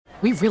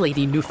We really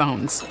need new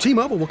phones.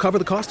 T-Mobile will cover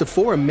the cost of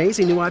 4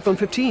 amazing new iPhone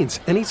 15s,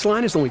 and each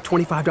line is only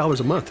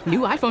 $25 a month. New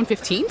iPhone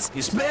 15s?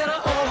 It's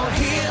better over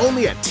here.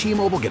 Only at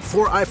T-Mobile, get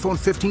 4 iPhone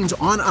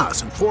 15s on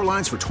us and 4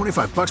 lines for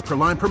 $25 per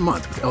line per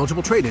month with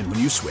eligible trade-in when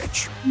you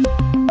switch.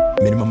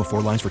 Minimum of 4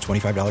 lines for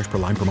 $25 per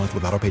line per month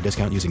with autopay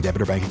discount using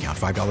debit or bank account.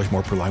 $5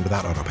 more per line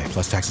without autopay,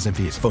 plus taxes and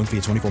fees. Phone fee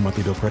at 24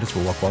 monthly bill credits for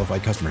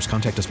well-qualified customers.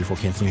 Contact us before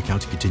canceling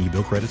account to continue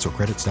bill credits or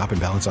credit stop and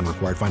balance on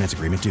required finance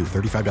agreement due.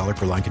 $35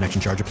 per line connection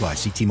charge applies.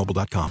 See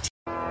T-Mobile.com.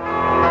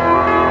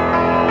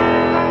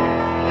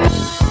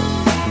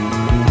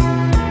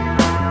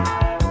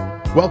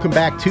 Welcome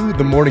back to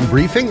The Morning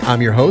Briefing.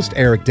 I'm your host,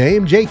 Eric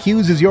Dame. Jake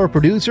Hughes is your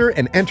producer,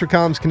 and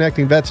Entercom's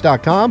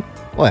ConnectingVets.com,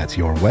 well, that's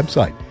your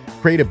website.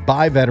 Created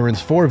by veterans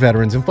for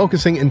veterans and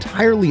focusing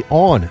entirely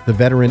on the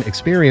veteran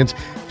experience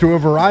through a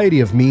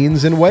variety of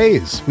means and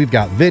ways. We've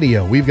got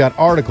video, we've got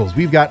articles,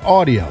 we've got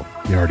audio.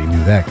 You already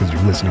knew that because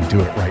you're listening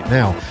to it right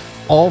now.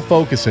 All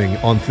focusing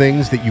on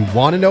things that you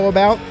want to know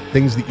about,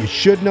 things that you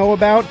should know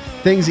about,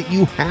 things that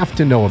you have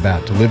to know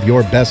about to live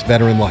your best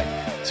veteran life.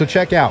 So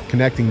check out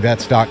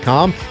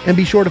ConnectingVets.com and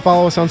be sure to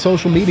follow us on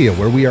social media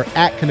where we are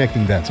at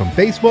Connecting Vets on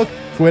Facebook,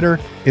 Twitter,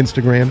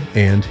 Instagram,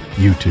 and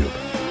YouTube.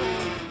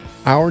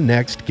 Our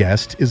next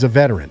guest is a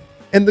veteran,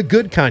 and the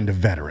good kind of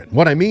veteran.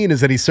 What I mean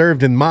is that he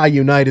served in my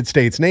United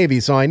States Navy,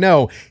 so I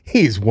know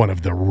he's one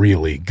of the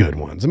really good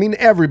ones. I mean,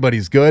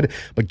 everybody's good,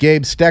 but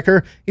Gabe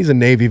Stecker, he's a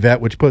Navy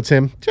vet, which puts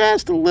him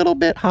just a little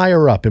bit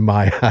higher up in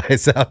my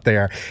eyes out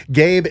there.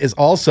 Gabe is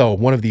also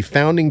one of the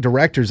founding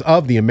directors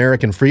of the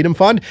American Freedom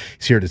Fund.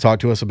 He's here to talk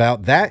to us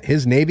about that,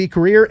 his Navy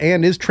career,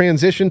 and his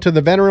transition to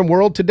the veteran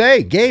world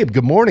today. Gabe,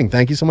 good morning.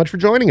 Thank you so much for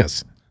joining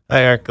us.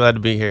 Hi, Eric. Glad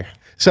to be here.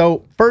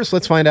 So first,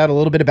 let's find out a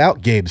little bit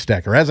about Gabe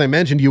Stecker. As I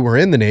mentioned, you were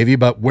in the Navy,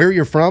 but where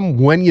you're from,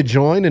 when you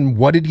joined, and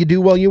what did you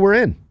do while you were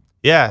in?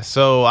 Yeah,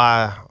 so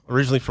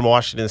originally from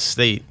Washington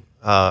State.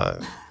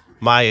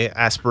 My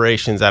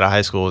aspirations out of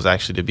high school was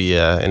actually to be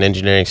an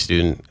engineering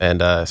student, and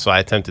so I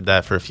attempted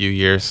that for a few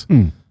years.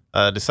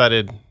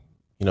 Decided,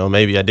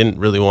 maybe I didn't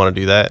really want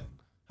to do that.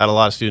 Had a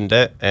lot of student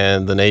debt,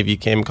 and the Navy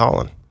came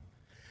calling.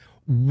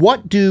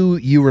 What do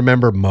you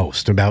remember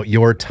most about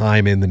your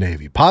time in the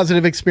Navy?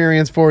 Positive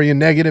experience for you,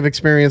 negative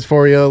experience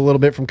for you, a little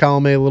bit from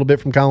column A, a little bit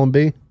from column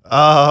B?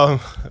 A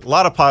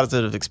lot of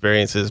positive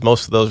experiences.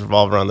 Most of those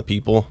revolve around the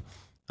people.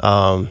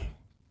 So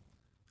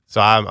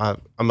I'm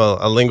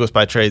a linguist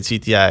by trade,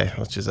 CTI,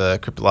 which is a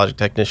cryptologic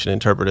technician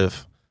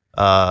interpretive.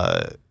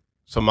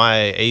 So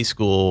my A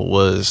school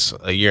was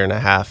a year and a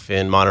half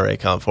in Monterey,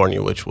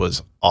 California, which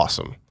was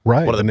awesome.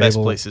 Right. One of the best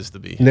places to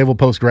be. Naval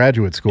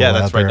Postgraduate School. Yeah,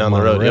 that's right down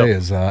the road. Yep.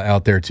 Is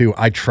out there too.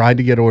 I tried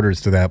to get orders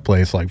to that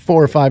place like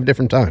 4 or 5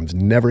 different times.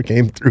 Never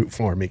came through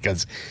for me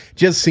because it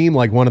just seemed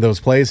like one of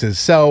those places.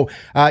 So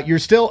you're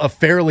still a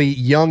fairly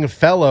young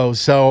fellow.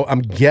 So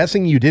I'm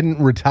guessing you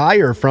didn't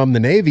retire from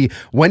the Navy.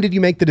 When did you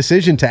make the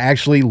decision to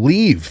actually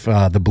leave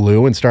the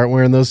blue and start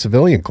wearing those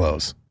civilian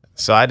clothes?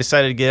 So I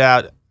decided to get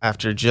out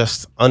after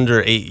just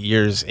under 8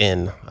 years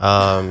in,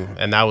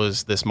 and that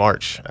was this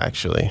March,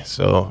 actually.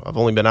 So I've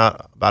only been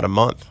out about a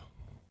month.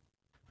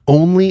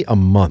 Only a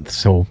month.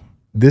 So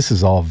this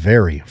is all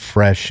very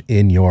fresh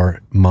in your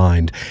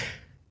mind.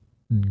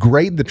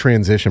 Grade the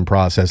transition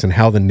process and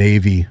how the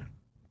Navy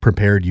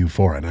prepared you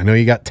for it. I know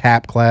you got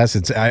TAP class.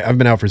 I've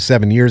been out for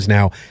 7 years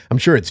now. I'm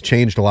sure it's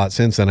changed a lot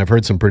since then. I've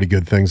heard some pretty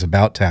good things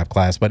about TAP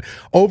class, but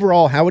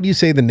overall, how would you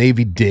say the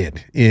Navy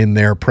did in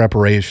their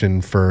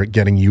preparation for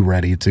getting you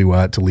ready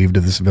to leave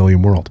to the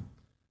civilian world?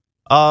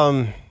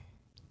 So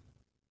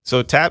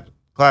TAP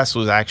class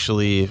was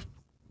actually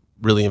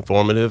really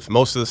informative.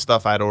 Most of the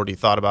stuff I'd already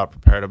thought about,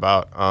 prepared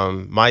about.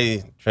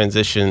 My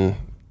transition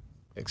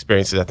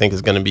experiences, I think,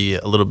 is going to be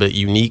a little bit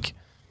unique,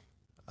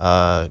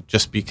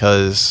 just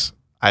because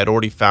I had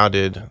already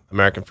founded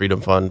American Freedom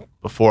Fund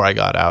before I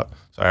got out,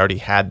 so I already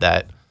had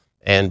that.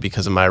 And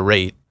because of my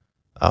rate,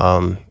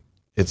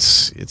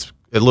 it's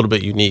a little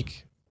bit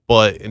unique.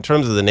 But in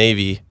terms of the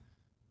Navy,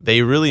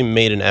 they really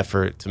made an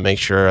effort to make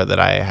sure that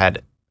I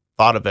had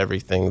thought of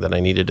everything that I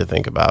needed to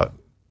think about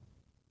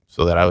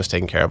so that I was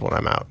taken care of when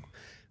I'm out.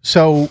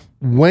 So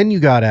when you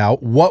got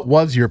out, what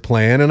was your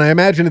plan? And I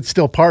imagine it's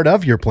still part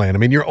of your plan. I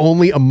mean, you're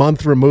only a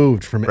month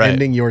removed from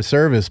ending your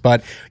service,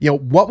 but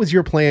what was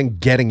your plan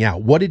getting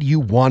out? What did you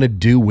want to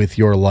do with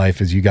your life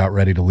as you got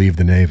ready to leave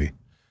the Navy?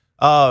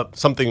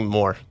 Something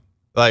more.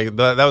 Like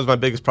that was my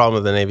biggest problem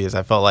with the Navy, is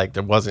I felt like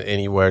there wasn't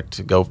anywhere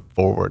to go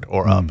forward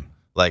or up.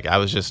 Like I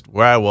was just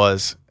where I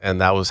was,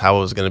 and that was how it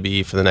was going to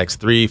be for the next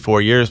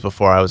 3-4 years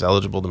before I was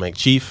eligible to make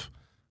chief.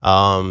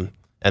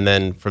 And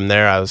then from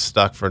there, I was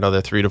stuck for another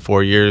 3 to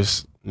 4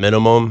 years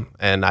minimum,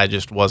 and I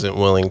just wasn't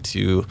willing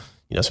to,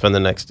 spend the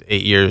next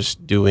 8 years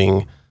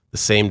doing the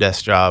same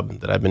desk job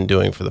that I've been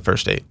doing for the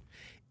first 8.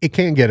 it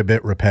can get a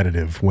bit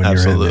repetitive when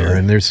Absolutely. you're in there.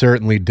 And there's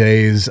certainly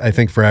days, I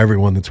think, for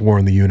everyone that's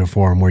worn the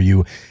uniform where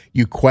you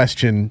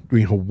question,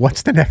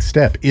 what's the next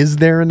step? Is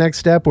there a next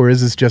step, or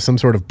is this just some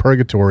sort of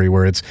purgatory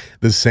where it's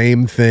the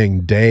same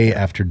thing day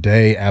after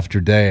day after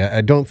day?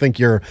 I don't think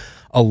you're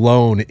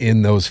alone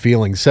in those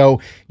feelings. So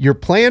your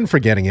plan for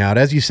getting out,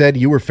 as you said,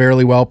 you were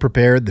fairly well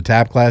prepared. The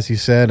TAP class, you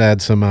said,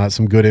 had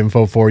some good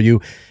info for you.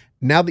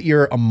 Now that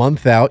you're a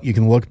month out, you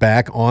can look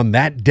back on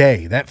that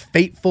day, that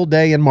fateful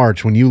day in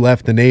March when you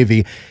left the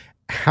Navy.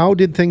 How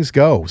did things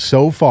go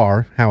so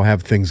far? How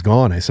have things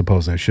gone, I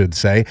suppose I should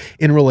say,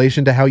 in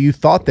relation to how you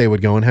thought they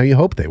would go and how you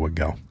hoped they would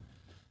go?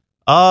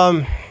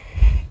 So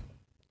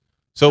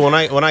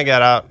when I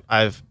got out,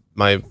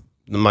 my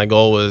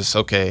goal was,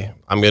 okay,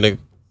 I'm gonna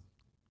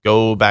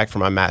go back for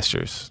my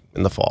master's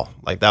in the fall.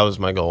 Like, that was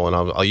my goal, and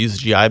I'll use the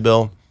GI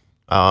Bill.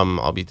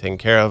 I'll be taken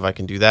care of. I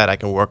can do that. I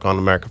can work on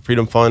American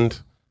Freedom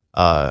Fund.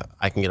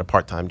 I can get a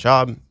part-time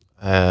job,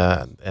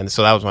 and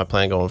so that was my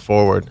plan going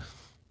forward.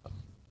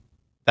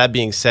 That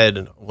being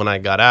said, when I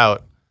got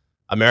out,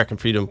 American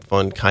Freedom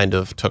Fund kind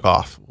of took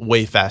off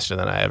way faster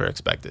than I ever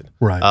expected.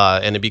 Right.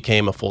 And it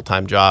became a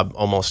full-time job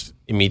almost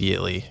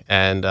immediately,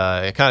 and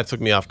it kind of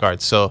took me off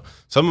guard. So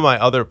some of my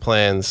other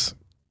plans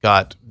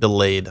got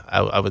delayed,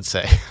 I would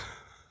say.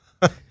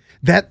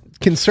 That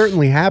can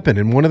certainly happen.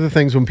 And one of the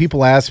things when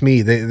people ask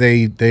me,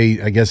 they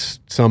I guess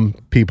some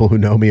people who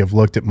know me have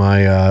looked at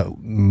my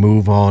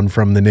move on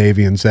from the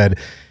Navy and said,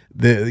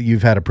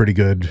 you've had a pretty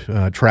good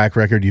track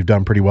record. You've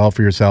done pretty well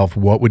for yourself.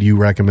 What would you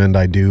recommend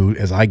I do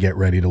as I get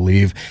ready to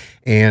leave?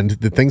 And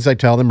the things I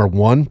tell them are: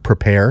 1,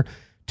 prepare;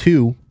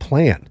 2,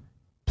 plan.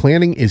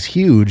 Planning is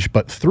huge,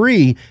 but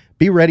 3,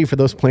 be ready for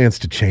those plans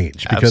to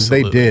change, because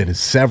Absolutely. They did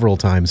several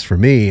times for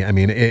me. I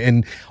mean,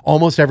 and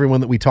almost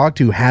everyone that we talked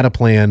to had a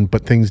plan,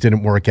 but things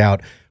didn't work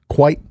out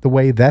quite the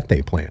way that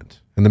they planned.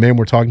 And the man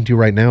we're talking to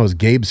right now is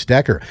Gabe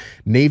Stecker,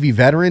 Navy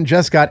veteran,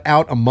 just got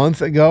out a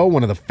month ago,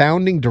 one of the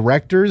founding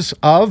directors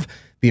of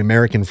the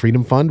American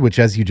Freedom Fund, which,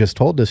 as you just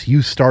told us,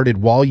 you started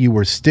while you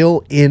were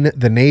still in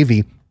the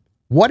Navy.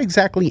 What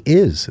exactly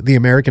is the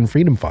American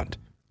Freedom Fund?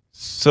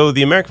 So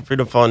the American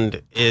Freedom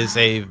Fund is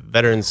a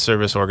veterans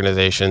service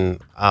organization.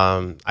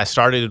 I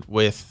started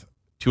with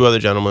 2 other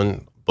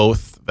gentlemen,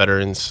 both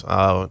veterans,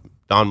 Don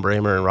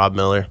Bramer and Rob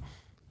Miller.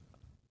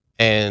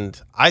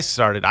 And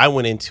I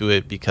went into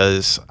it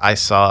because I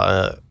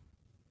saw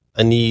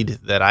a need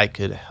that I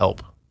could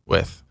help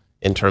with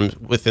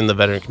within the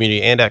veteran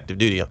community and active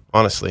duty,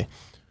 honestly.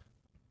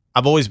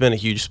 I've always been a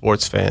huge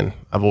sports fan.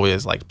 I've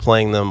always liked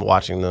playing them,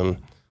 watching them,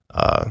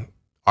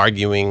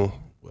 arguing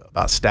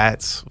about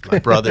stats with my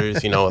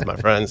brothers, with my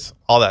friends,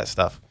 all that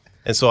stuff.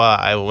 And so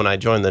when I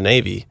joined the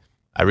Navy,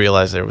 I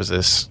realized there was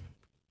this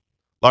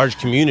large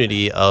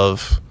community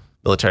of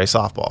military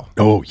softball.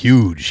 Oh,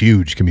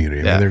 huge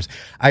community. Yeah.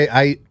 I mean,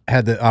 I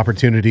had the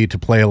opportunity to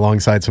play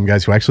alongside some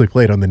guys who actually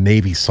played on the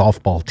Navy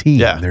softball team.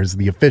 Yeah. There's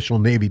the official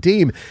Navy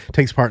team,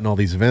 takes part in all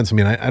these events. I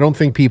mean, I don't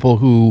think people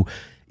who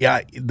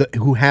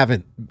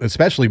haven't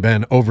especially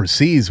been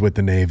overseas with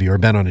the Navy or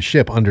been on a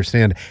ship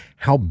understand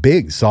how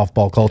big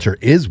softball culture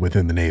is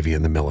within the Navy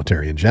and the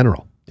military in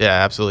general.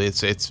 Yeah, absolutely.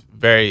 It's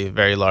very,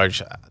 very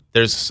large.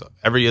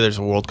 Every year there's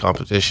a world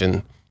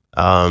competition,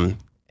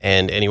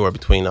 and anywhere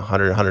between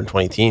 100 and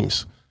 120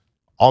 teams,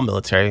 all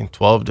military,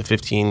 12 to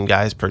 15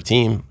 guys per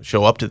team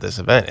show up to this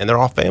event, and they're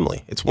all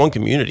family. It's one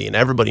community, and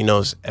everybody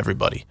knows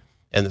everybody.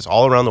 And it's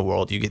all around the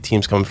world. You get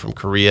teams coming from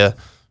Korea,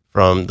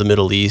 from the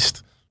Middle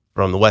East,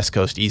 from the West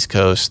Coast, East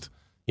Coast,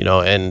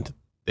 and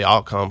they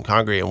all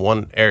congregate in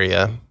one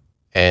area,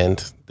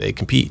 and they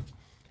compete.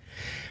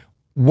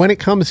 When it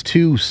comes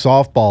to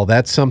softball,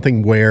 that's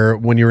something where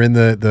when you're in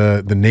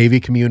the Navy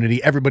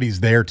community,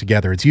 everybody's there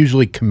together. It's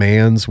usually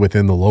commands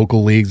within the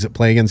local leagues that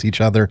play against each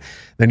other.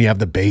 Then you have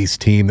the base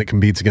team that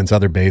competes against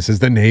other bases,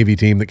 the Navy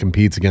team that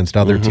competes against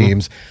other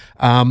teams.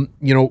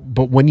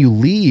 But when you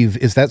leave,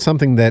 is that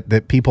something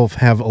that people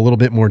have a little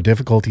bit more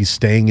difficulty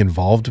staying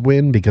involved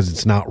in because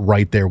it's not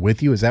right there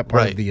with you? Is that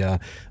part of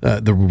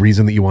the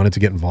reason that you wanted to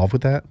get involved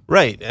with that?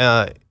 Right.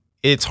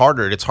 It's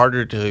harder. It's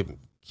harder to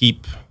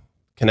keep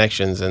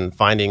connections and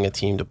finding a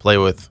team to play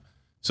with.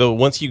 So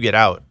once you get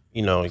out,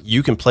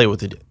 you can play with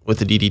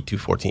the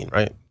DD-214,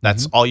 right?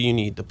 That's all you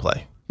need to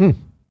play.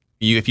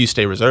 If you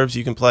stay reserves,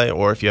 you can play,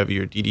 or if you have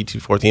your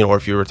DD-214, or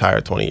if you retire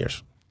at 20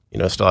 years,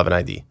 still have an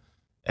ID.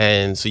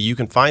 And so you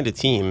can find a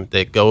team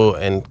that go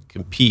and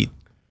compete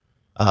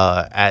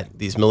at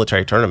these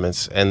military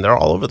tournaments, and they're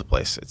all over the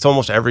place. It's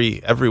almost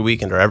every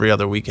weekend or every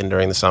other weekend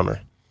during the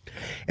summer.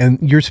 And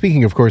you're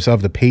speaking, of course,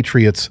 of the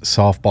Patriots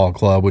Softball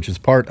Club, which is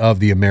part of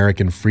the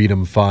American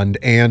Freedom Fund.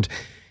 And,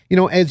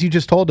 as you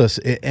just told us,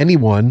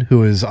 anyone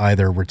who is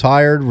either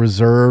retired,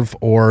 reserve,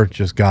 or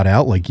just got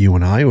out, like you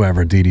and I, who have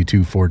our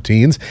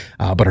DD-214s,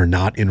 but are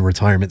not in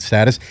retirement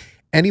status,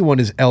 anyone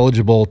is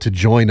eligible to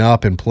join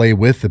up and play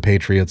with the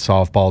Patriots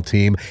softball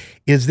team.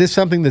 Is this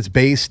something that's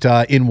based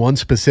in one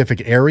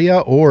specific area,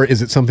 or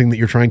is it something that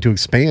you're trying to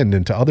expand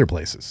into other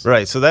places?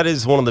 Right. So that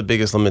is one of the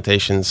biggest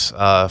limitations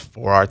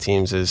for our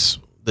teams is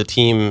the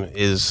team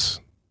is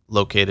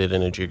located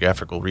in a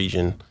geographical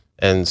region.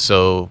 And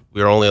so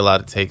we're only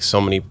allowed to take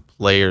so many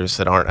players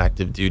that aren't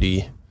active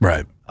duty.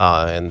 Right.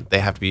 And they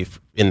have to be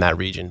in that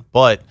region.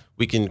 But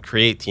we can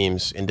create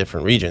teams in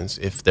different regions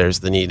if there's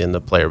the need in the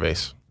player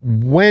base.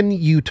 When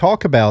you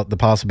talk about the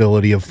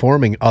possibility of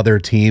forming other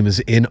teams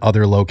in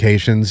other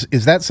locations,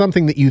 is that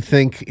something that you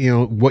think,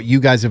 what you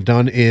guys have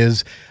done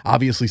is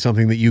obviously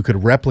something that you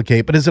could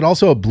replicate, but is it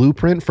also a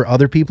blueprint for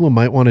other people who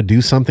might want to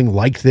do something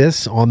like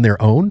this on their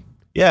own?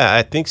 Yeah,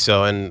 I think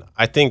so. And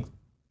I think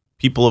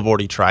people have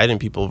already tried and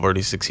people have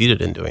already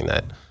succeeded in doing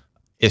that.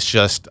 It's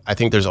just, I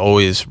think there's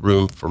always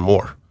room for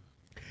more.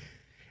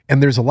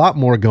 And there's a lot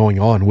more going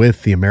on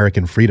with the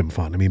American Freedom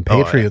Fund. I mean,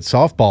 Patriot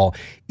Softball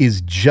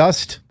is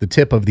just the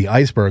tip of the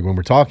iceberg when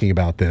we're talking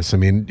about this. I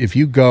mean, if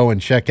you go and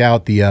check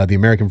out the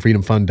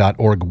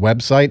AmericanFreedomFund.org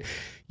website,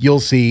 you'll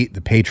see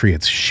the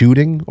Patriots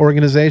Shooting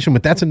Organization,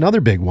 but that's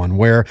another big one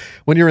where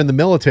when you're in the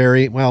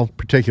military, well,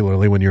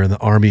 particularly when you're in the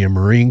Army and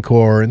Marine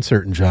Corps and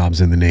certain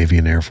jobs in the Navy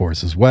and Air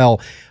Force as well,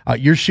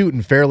 you're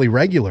shooting fairly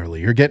regularly.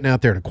 You're getting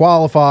out there to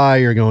qualify.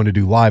 You're going to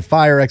do live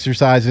fire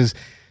exercises.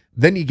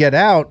 Then you get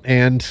out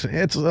and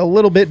it's a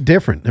little bit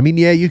different. I mean,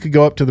 yeah, you could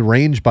go up to the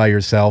range by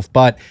yourself,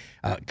 but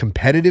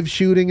competitive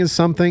shooting is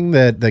something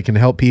that can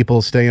help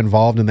people stay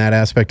involved in that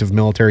aspect of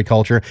military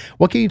culture.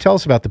 What can you tell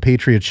us about the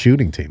Patriots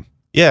shooting team?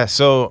 Yeah,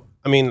 so,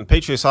 I mean,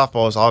 Patriot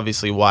Softball is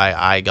obviously why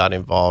I got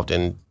involved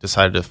and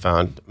decided to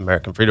found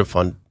American Freedom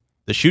Fund.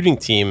 The shooting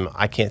team,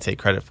 I can't take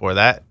credit for.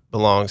 That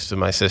belongs to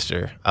my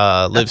sister,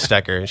 Liv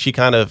Stecker. And she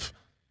kind of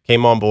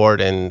came on board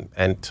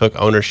and took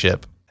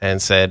ownership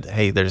and said,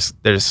 hey, there's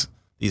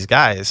these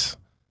guys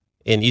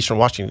in Eastern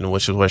Washington,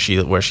 which is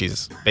where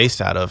she's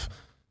based out of,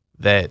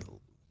 that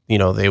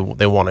they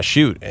want to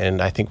shoot,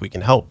 and I think we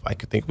can help. I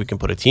think we can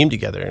put a team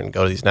together and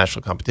go to these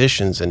national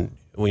competitions, and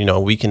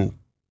we can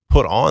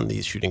put on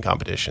these shooting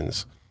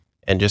competitions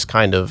and just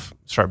kind of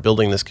start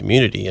building this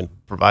community and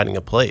providing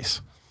a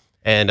place.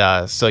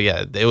 And so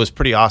yeah, it was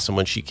pretty awesome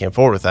when she came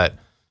forward with that,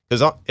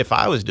 because if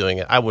I was doing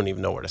it, I wouldn't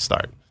even know where to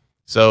start.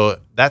 So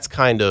that's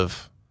kind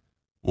of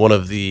one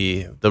of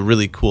the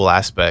really cool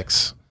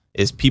aspects.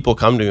 Is people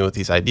come to me with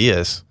these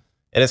ideas,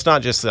 and it's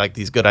not just like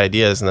these good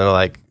ideas and they're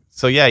like,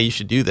 so yeah, you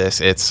should do this.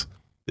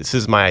 This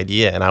is my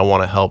idea and I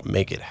want to help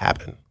make it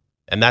happen.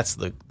 And that's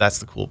the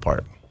cool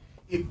part.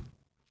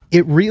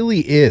 It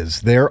really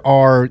is. There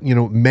are,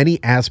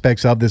 many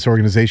aspects of this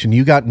organization.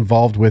 You got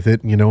involved with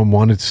it, and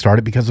wanted to start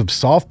it because of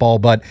softball,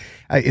 but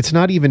it's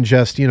not even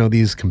just,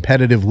 these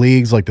competitive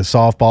leagues like the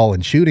softball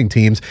and shooting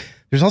teams.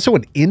 There's also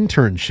an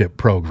internship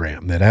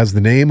program that has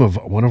the name of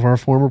one of our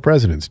former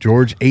presidents,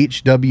 George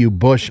H.W.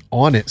 Bush,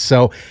 on it.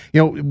 So,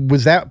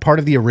 was that part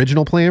of the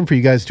original plan for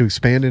you guys to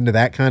expand into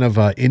that kind of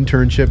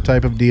internship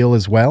type of deal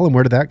as well? And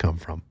where did that come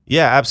from?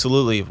 Yeah,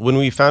 absolutely. When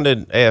we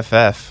founded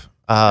AFF,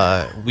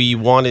 we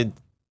wanted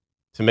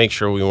to make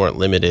sure we weren't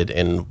limited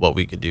in what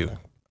we could do.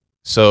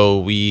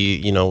 So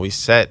we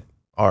set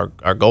our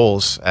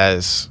goals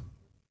as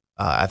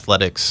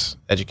athletics,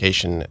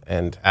 education,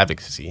 and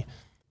advocacy,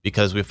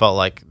 because we felt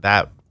like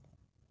that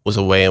was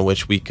a way in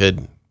which we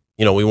could,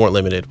 we weren't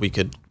limited. We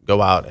could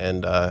go out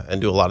and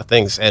do a lot of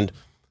things. And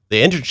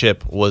the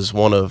internship was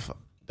one of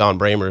Don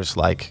Bramer's,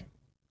 that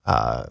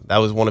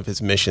was one of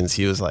his missions.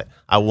 He was like,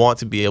 I want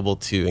to be able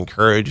to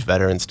encourage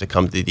veterans to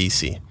come to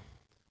DC.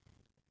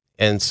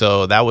 And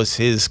so that was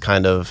his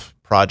kind of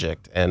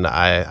project. And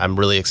I'm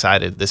really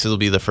excited. This will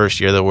be the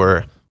first year that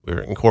we're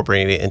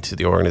incorporating it into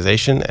the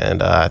organization.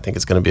 And I think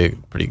it's going to be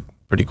a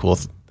pretty cool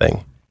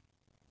thing.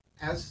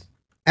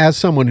 As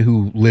someone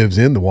who lives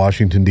in the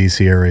Washington,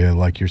 D.C. area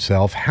like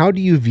yourself, how do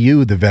you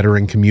view the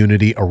veteran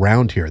community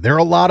around here? There are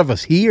a lot of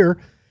us here.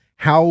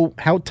 How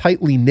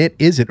tightly knit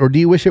is it? Or do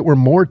you wish it were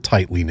more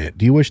tightly knit?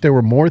 Do you wish there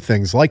were more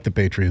things like the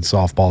Patriots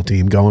softball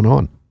team going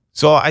on?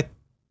 So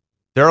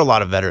there are a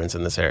lot of veterans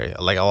in this area,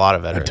 like a lot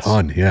of veterans. A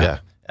ton, yeah.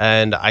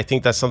 And I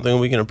think that's something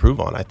we can improve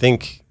on. I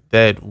think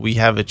that we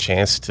have a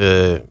chance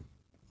to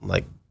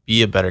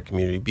be a better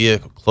community, be a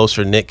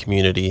closer knit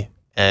community,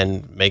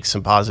 and make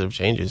some positive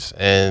changes.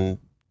 And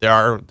there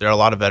are a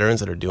lot of veterans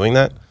that are doing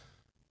that,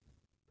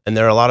 and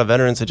there are a lot of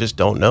veterans that just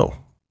don't know.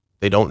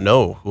 They don't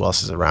know who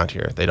else is around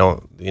here. They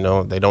don't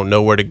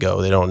know where to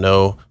go. They don't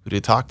know who to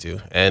talk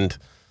to. And,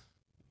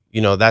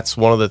 that's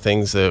one of the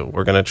things that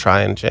we're going to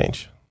try and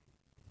change.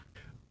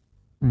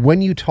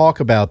 When you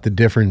talk about the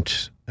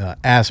different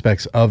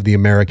aspects of the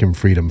American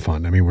Freedom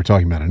Fund, I mean, we're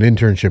talking about an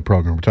internship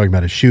program, we're talking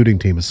about a shooting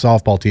team, a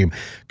softball team,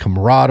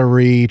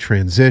 camaraderie,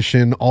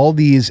 transition, all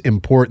these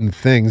important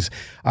things.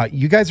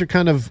 You guys are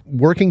kind of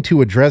working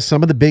to address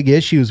some of the big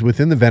issues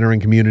within the veteran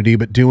community,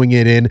 but doing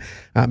it in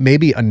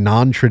maybe a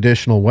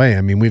non-traditional way.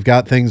 I mean, we've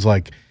got things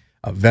like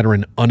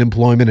veteran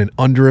unemployment and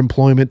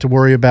underemployment to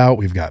worry about.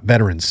 We've got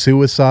veteran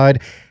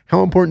suicide.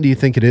 How important do you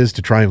think it is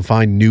to try and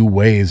find new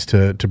ways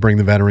to bring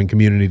the veteran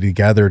community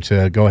together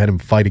to go ahead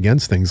and fight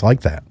against things like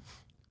that?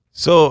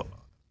 So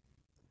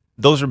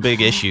those are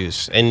big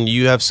issues, and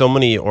you have so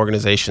many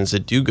organizations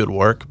that do good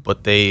work,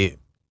 but they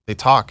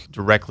talk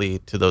directly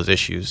to those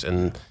issues.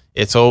 And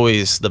It's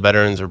always the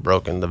veterans are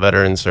broken, the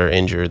veterans are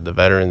injured, the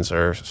veterans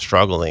are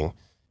struggling.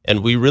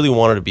 And we really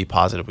wanted to be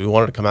positive. We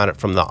wanted to come at it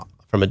from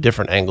a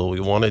different angle. We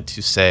wanted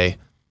to say,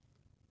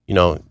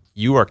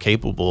 you are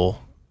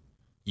capable.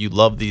 You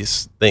love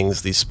these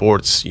things, these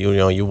sports.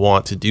 You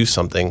want to do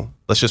something.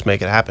 Let's just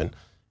make it happen.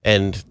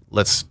 And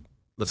let's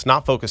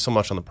not focus so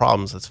much on the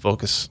problems. Let's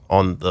focus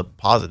on the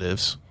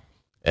positives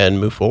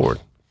and move forward.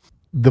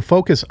 The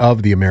focus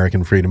of the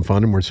American Freedom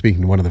Fund, and we're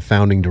speaking to one of the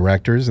founding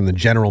directors and the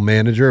general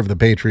manager of the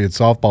Patriots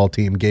softball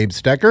team, Gabe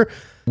Stecker.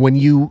 When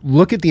you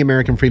look at the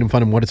American Freedom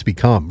Fund and what it's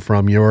become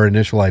from your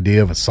initial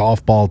idea of a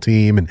softball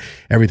team and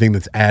everything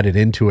that's added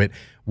into it,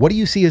 what do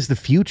you see as the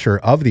future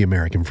of the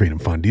American Freedom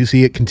Fund? Do you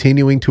see it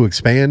continuing to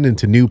expand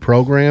into new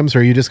programs, or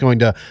are you just going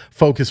to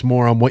focus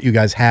more on what you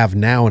guys have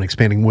now and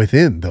expanding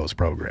within those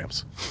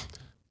programs?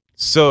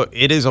 So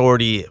it has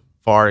already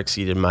far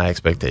exceeded my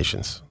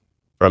expectations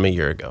from a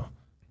year ago.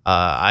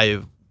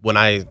 When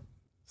I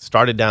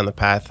started down the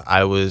path,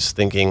 I was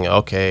thinking,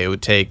 okay, it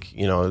would take,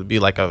 it would be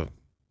like a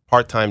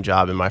part-time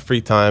job in my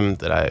free time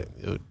that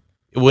it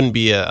wouldn't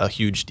be a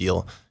huge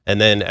deal.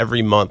 And then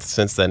every month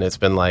since then, it's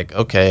been like,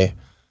 okay,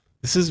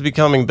 this is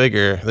becoming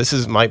bigger.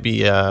 Might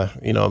be, a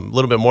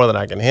little bit more than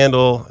I can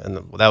handle. And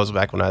that was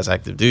back when I was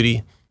active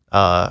duty.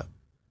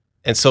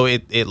 And so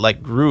it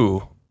like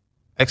grew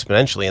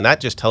exponentially. And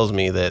that just tells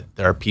me that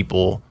there are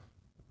people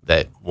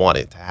that want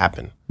it to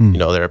happen.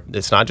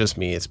 It's not just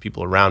me, it's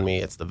people around me,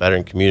 it's the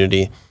veteran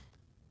community.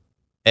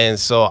 And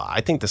so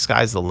I think the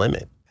sky's the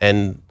limit.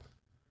 And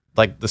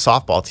like the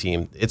softball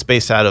team, it's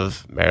based out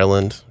of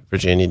Maryland,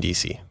 Virginia,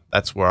 DC.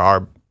 That's where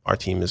our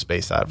team is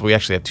based out of. We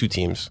actually have two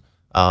teams.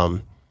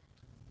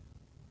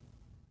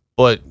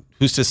 But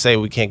who's to say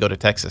we can't go to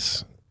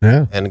Texas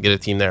and get a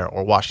team there,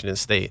 or Washington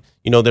State?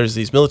 There's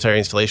these military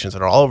installations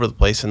that are all over the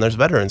place, and there's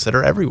veterans that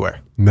are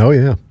everywhere. No,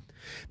 yeah.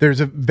 There's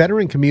a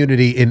veteran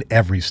community in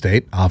every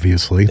state,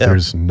 obviously. Yeah.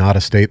 There's not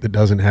a state that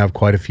doesn't have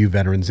quite a few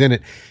veterans in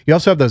it. You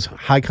also have those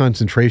high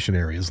concentration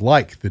areas,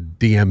 like the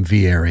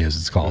DMV areas,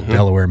 it's called,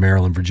 Delaware,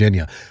 Maryland,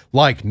 Virginia,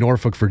 like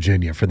Norfolk,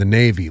 Virginia for the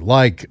Navy,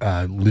 like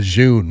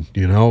Lejeune,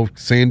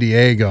 San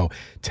Diego,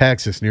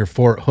 Texas, near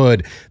Fort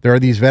Hood. There are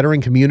these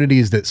veteran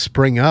communities that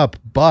spring up,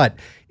 but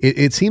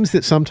it seems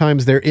that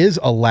sometimes there is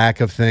a lack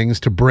of things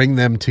to bring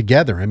them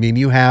together. I mean,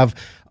 you have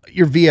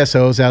your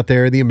VSOs out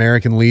there, the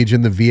American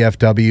Legion, the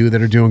VFW,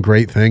 that are doing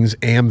great things,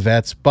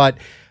 AMVETS, but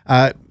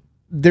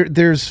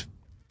there's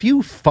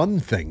few fun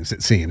things,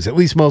 it seems. At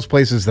least most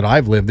places that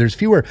I've lived, there's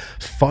fewer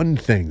fun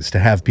things to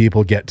have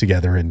people get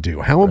together and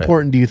do. How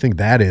important do you think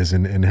that is,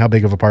 and how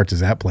big of a part does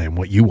that play in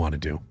what you want to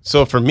do?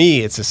 So for me,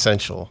 it's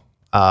essential.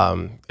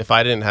 If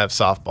I didn't have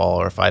softball,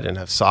 or if I didn't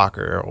have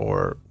soccer,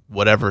 or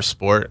whatever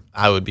sport,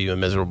 I would be a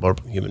miserable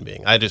human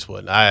being. I just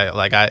would.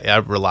 I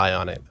rely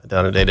on it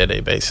on a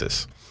day-to-day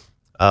basis.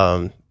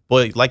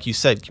 But like you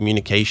said,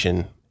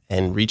 communication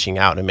and reaching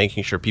out and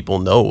making sure people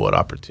know what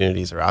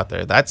opportunities are out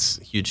there, that's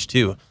huge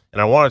too.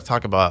 And I want to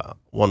talk about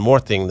one more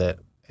thing that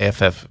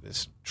AFF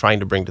is trying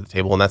to bring to the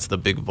table, and that's the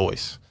big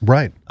voice.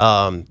 Right.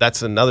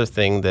 That's another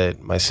thing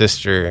that my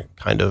sister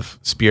kind of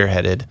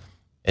spearheaded,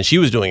 and she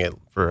was doing it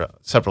for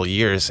several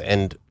years.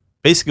 And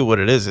basically what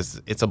it is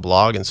it's a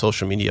blog and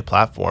social media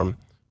platform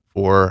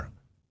for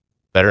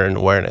veteran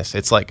awareness.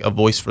 It's like a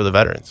voice for the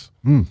veterans.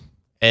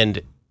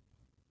 And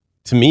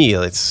to me,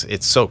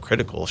 it's so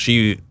critical.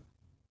 She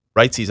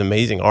writes these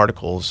amazing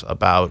articles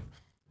about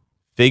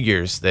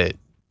figures that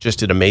just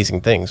did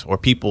amazing things, or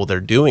people that are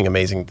doing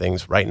amazing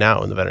things right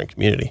now in the veteran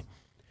community.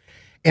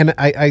 And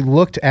I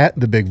looked at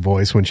the big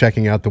voice when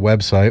checking out the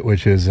website,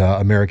 which is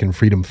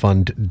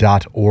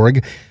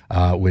AmericanFreedomFund.org,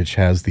 which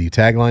has the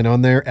tagline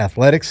on there: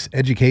 athletics,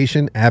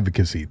 education,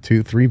 advocacy.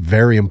 3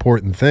 very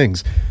important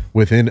things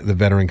within the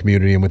veteran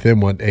community and within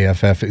what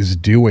AFF is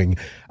doing.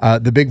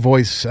 The big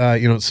voice,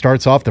 it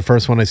starts off, the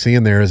first one I see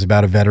in there is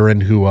about a veteran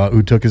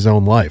who took his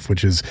own life,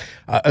 which is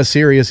a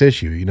serious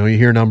issue. You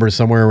hear numbers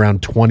somewhere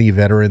around 20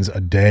 veterans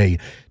a day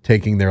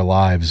taking their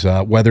lives.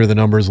 Whether the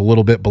number is a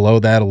little bit below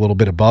that, a little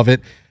bit above it,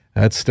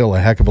 that's still a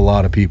heck of a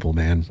lot of people,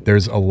 man.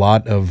 There's a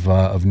lot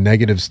of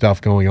negative stuff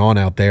going on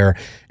out there,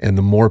 and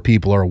the more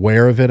people are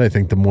aware of it, I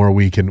think the more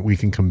we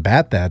can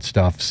combat that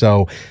stuff.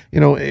 So,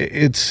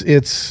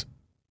 it's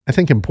I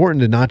think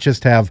important to not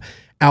just have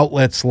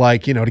outlets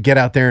like, to get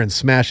out there and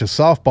smash a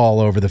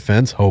softball over the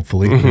fence,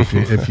 hopefully,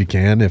 if you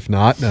can. If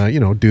not,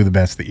 do the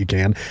best that you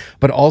can.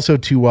 But also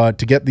to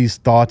get these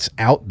thoughts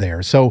out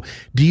there. So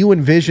do you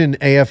envision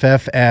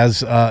AFF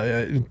as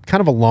kind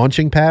of a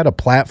launching pad, a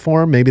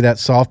platform, maybe that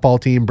softball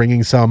team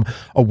bringing some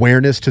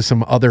awareness to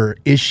some other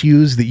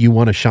issues that you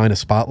want to shine a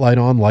spotlight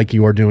on, like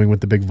you are doing with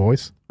the big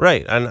voice?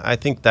 Right. And I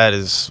think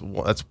that's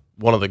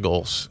one of the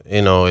goals.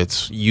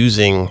 It's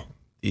using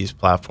these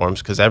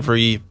platforms, because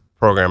every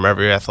program,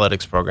 every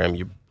athletics program,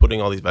 you're putting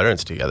all these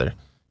veterans together,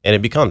 and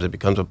it becomes a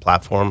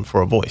platform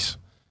for a voice.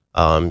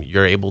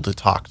 You're able to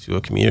talk to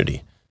a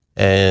community,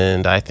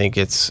 and I think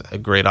it's a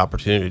great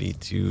opportunity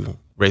to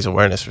raise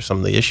awareness for some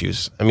of the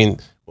issues. I mean,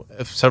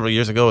 if several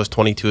years ago it was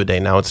 22 a day,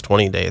 now it's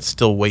 20 a day. It's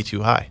still way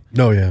too high.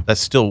 Oh, yeah.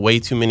 That's still way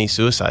too many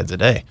suicides a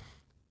day.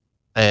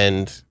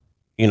 And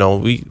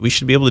we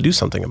should be able to do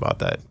something about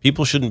that.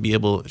 People shouldn't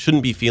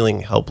be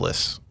feeling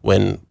helpless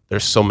when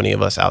there's so many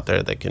of us out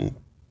there that can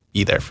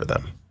be there for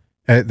them.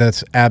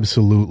 That's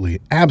absolutely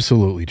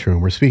true.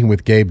 And we're speaking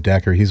with Gabe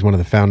Decker. He's one of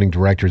the founding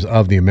directors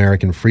of the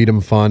American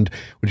Freedom Fund,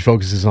 which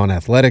focuses on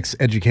athletics,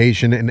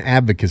 education, and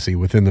advocacy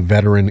within the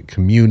veteran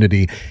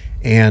community.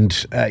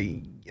 And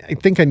I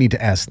think I need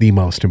to ask the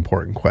most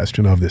important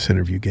question of this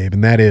interview, Gabe,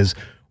 and that is,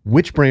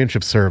 which branch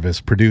of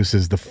service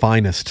produces the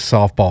finest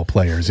softball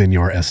players in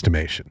your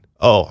estimation?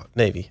 Oh,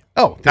 Navy.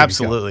 Oh,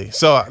 absolutely.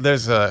 So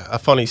there's a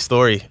funny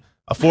story.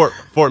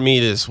 Fort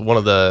Meade is one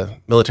of the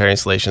military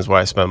installations where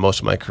I spent most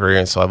of my career,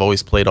 and so I've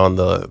always played on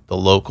the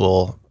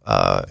local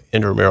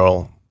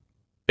intramural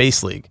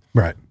base league.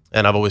 Right.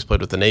 And I've always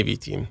played with the Navy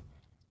team.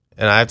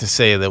 And I have to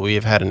say that we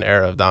have had an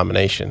era of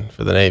domination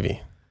for the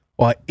Navy.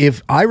 Well,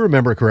 if I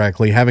remember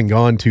correctly, having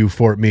gone to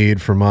Fort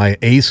Meade for my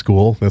A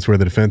school, that's where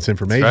the Defense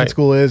Information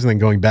School is, and then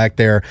going back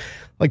there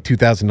like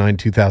 2009,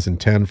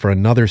 2010 for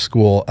another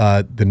school,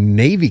 the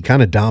Navy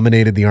kind of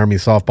dominated the Army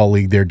Softball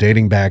League there,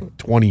 dating back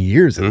 20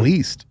 years at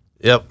least.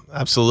 Yep,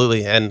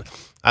 absolutely. And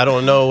I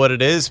don't know what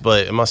it is,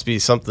 but it must be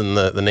something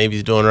that the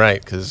Navy's doing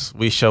right, because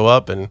we show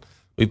up and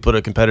we put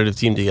a competitive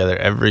team together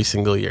every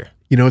single year.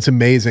 It's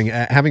amazing.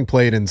 Having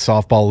played in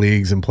softball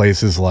leagues in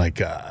places like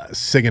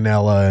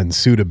Sigonella and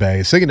Souda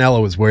Bay,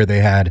 Sigonella was where they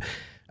had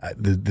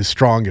the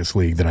strongest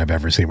league that I've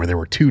ever seen, where there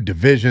were 2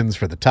 divisions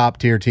for the top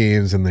tier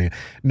teams and the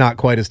not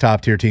quite as top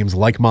tier teams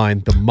like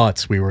mine, the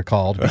Mutts we were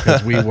called,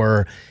 because we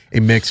were a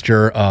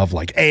mixture of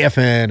like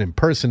AFN and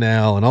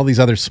personnel and all these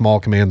other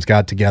small commands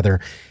got together.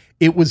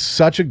 It was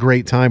such a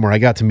great time where I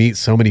got to meet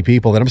so many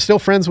people that I'm still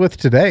friends with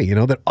today,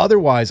 that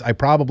otherwise I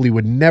probably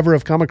would never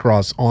have come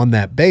across on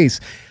that base.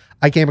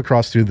 I came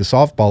across through the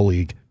softball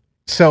league.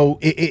 So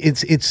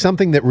it's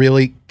something that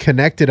really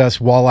connected us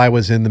while I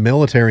was in the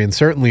military, and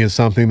certainly is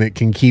something that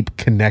can keep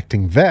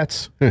connecting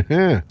vets.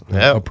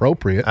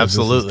 Appropriate.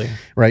 Absolutely.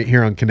 Right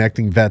here on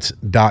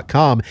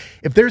connectingvets.com.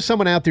 If there's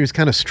someone out there who's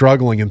kind of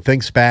struggling and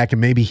thinks back and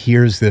maybe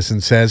hears this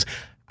and says,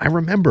 I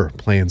remember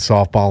playing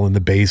softball in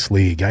the base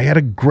league. I had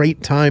a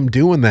great time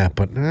doing that,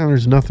 but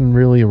there's nothing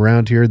really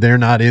around here. They're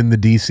not in the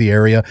DC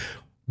area.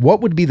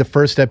 What would be the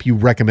first step you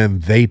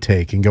recommend they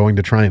take in going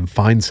to try and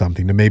find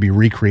something to maybe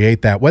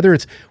recreate that, whether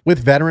it's with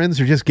veterans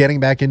or just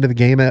getting back into the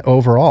game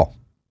overall?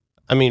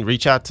 I mean, go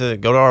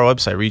to our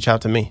website, reach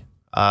out to me.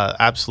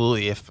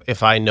 Absolutely.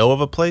 If I know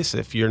of a place,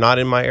 if you're not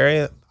in my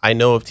area, I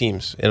know of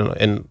teams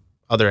in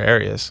other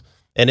areas.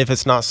 And if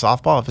it's not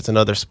softball, if it's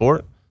another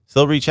sport,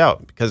 still reach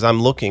out, because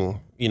I'm looking,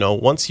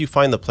 once you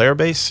find the player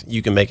base,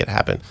 you can make it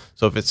happen.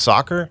 So if it's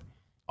soccer,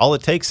 all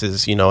it takes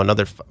is,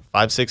 another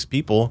 5-6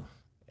 people,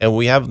 and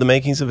we have the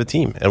makings of a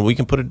team, and we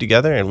can put it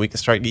together, and we can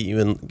start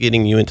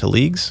getting you into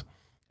leagues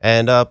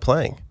and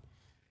playing.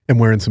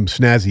 And wearing some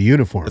snazzy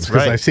uniforms,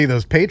 because I see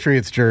those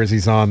Patriots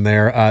jerseys on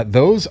there.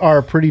 Those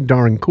are pretty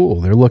darn cool.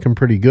 They're looking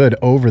pretty good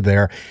over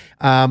there.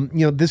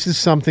 This is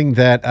something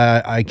that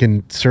I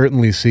can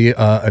certainly see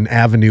an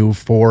avenue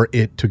for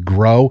it to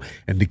grow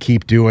and to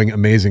keep doing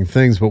amazing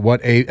things. But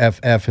what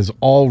AFF has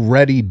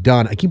already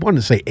done, I keep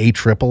wanting to say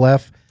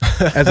AFFF.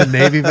 As a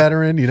Navy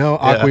veteran,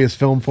 aqueous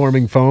film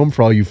forming foam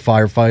for all you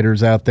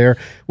firefighters out there.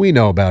 We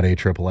know about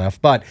AFFF,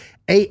 but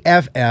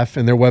AFF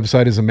and their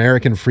website is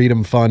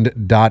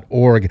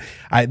AmericanFreedomFund.org.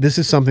 This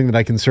is something that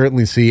I can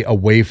certainly see a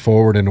way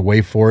forward and a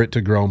way for it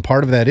to grow. And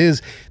part of that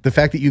is the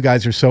fact that you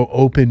guys are so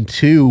open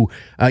to,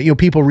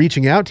 people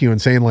reaching out to you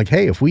and saying like,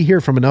 hey, if we hear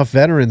from enough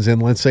veterans in,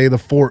 let's say, the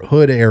Fort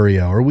Hood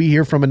area, or we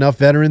hear from enough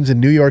veterans in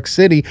New York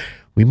City,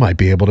 we might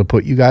be able to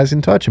put you guys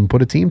in touch and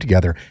put a team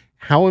together.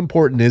 How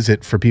important is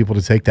it for people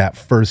to take that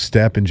first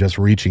step and just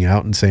reaching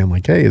out and saying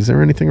like, hey, is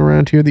there anything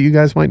around here that you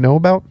guys might know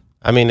about?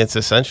 I mean, it's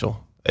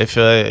essential. If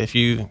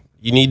you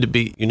need to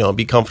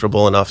be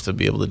comfortable enough to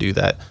be able to do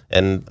that.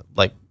 And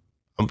like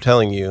I'm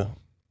telling you,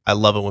 I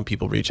love it when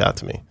people reach out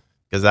to me,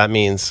 because that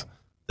means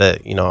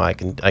that,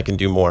 I can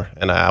do more,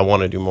 and I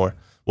want to do more.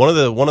 One of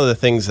the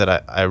things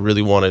that I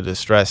really wanted to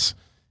stress,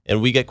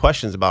 and we get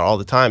questions about all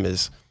the time,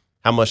 is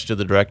how much do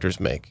the directors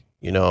make?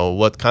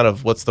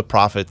 What's the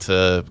profit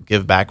to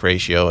give back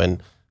ratio?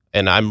 And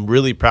I'm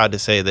really proud to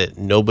say that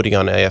nobody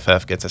on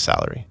AFF gets a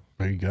salary.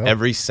 There you go.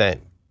 Every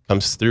cent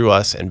comes through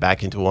us and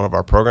back into one of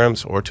our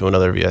programs or to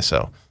another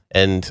VSO.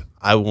 And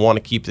I want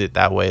to keep it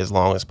that way as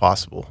long as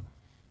possible.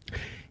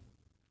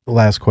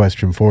 Last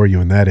question for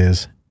you, and that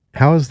is,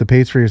 how has the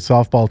Patriots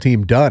softball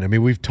team done? I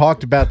mean, we've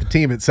talked about the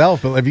team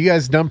itself, but have you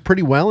guys done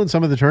pretty well in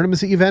some of the tournaments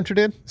that you've entered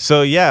in?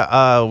 So,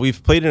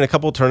 we've played in a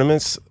couple of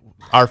tournaments.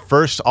 Our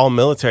first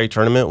all-military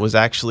tournament was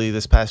actually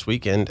this past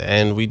weekend,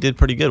 and we did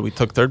pretty good. We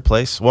took third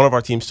place. One of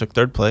our teams took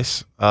third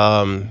place,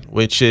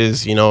 which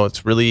is,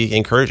 it's really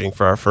encouraging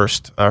for our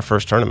first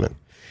tournament.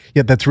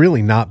 Yeah, that's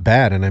really not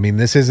bad. And I mean,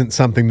 this isn't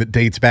something that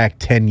dates back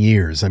 10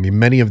 years. I mean,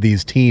 many of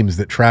these teams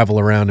that travel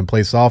around and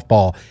play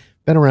softball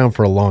been around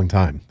for a long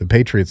time. The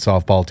Patriots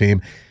softball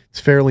team is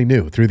fairly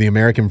new. Through the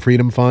American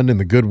Freedom Fund and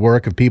the good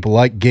work of people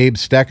like Gabe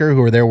Stecker,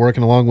 who are there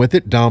working along with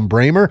it, Dom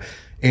Bramer,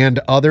 and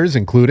others,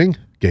 including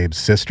Gabe's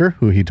sister,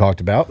 who he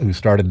talked about, who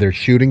started their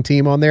shooting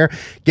team on there.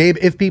 Gabe,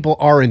 if people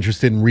are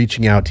interested in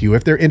reaching out to you,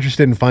 if they're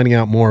interested in finding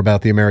out more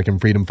about the American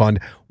Freedom Fund,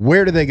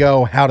 where do they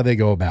go? How do they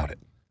go about it?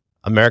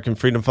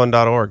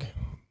 AmericanFreedomFund.org.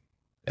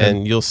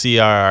 And you'll see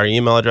our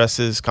email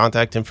addresses,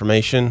 contact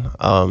information,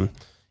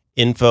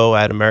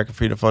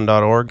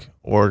 info@AmericanFreedomFund.org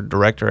or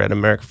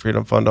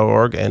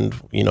director@AmericanFreedomFund.org. And,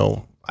 you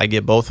know, I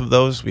get both of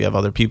those. We have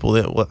other people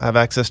that will have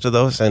access to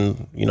those,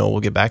 and, you know,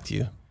 we'll get back to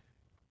you.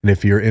 And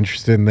if you're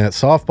interested in that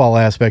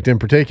softball aspect in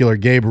particular,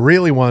 Gabe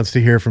really wants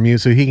to hear from you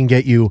so he can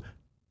get you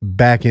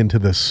back into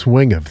the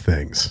swing of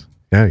things.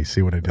 Yeah, you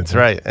see what I did That's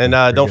there? right. And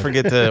don't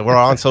forget we're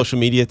on social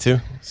media too.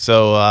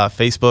 So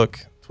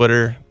Facebook,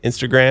 Twitter,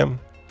 Instagram.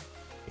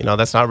 You know,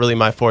 that's not really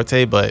my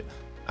forte, but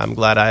I'm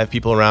glad I have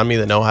people around me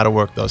that know how to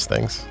work those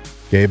things.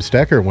 Gabe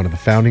Stecker, one of the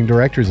founding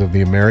directors of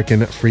the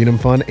American Freedom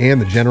Fund and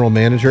the general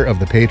manager of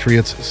the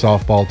Patriots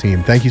softball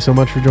team. Thank you so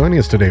much for joining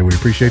us today. We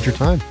appreciate your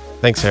time.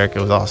 Thanks, Eric.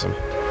 It was awesome.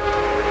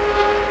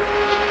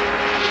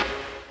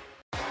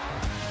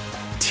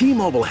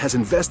 T-Mobile has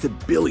invested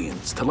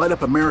billions to light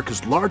up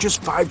America's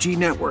largest 5G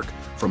network,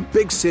 from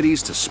big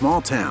cities to small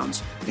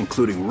towns,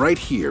 including right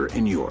here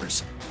in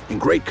yours. And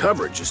great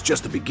coverage is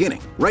just the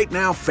beginning. Right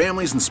now,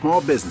 families and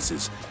small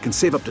businesses can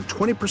save up to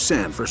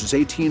 20% versus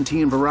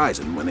AT&T and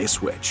Verizon when they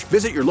switch.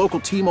 Visit your local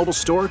T-Mobile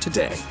store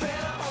today.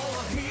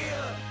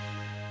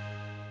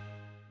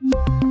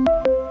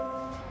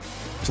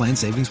 Plan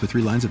savings with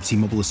 3 lines of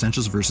T-Mobile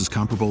Essentials versus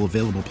comparable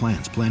available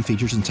plans. Plan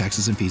features and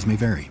taxes and fees may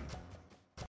vary.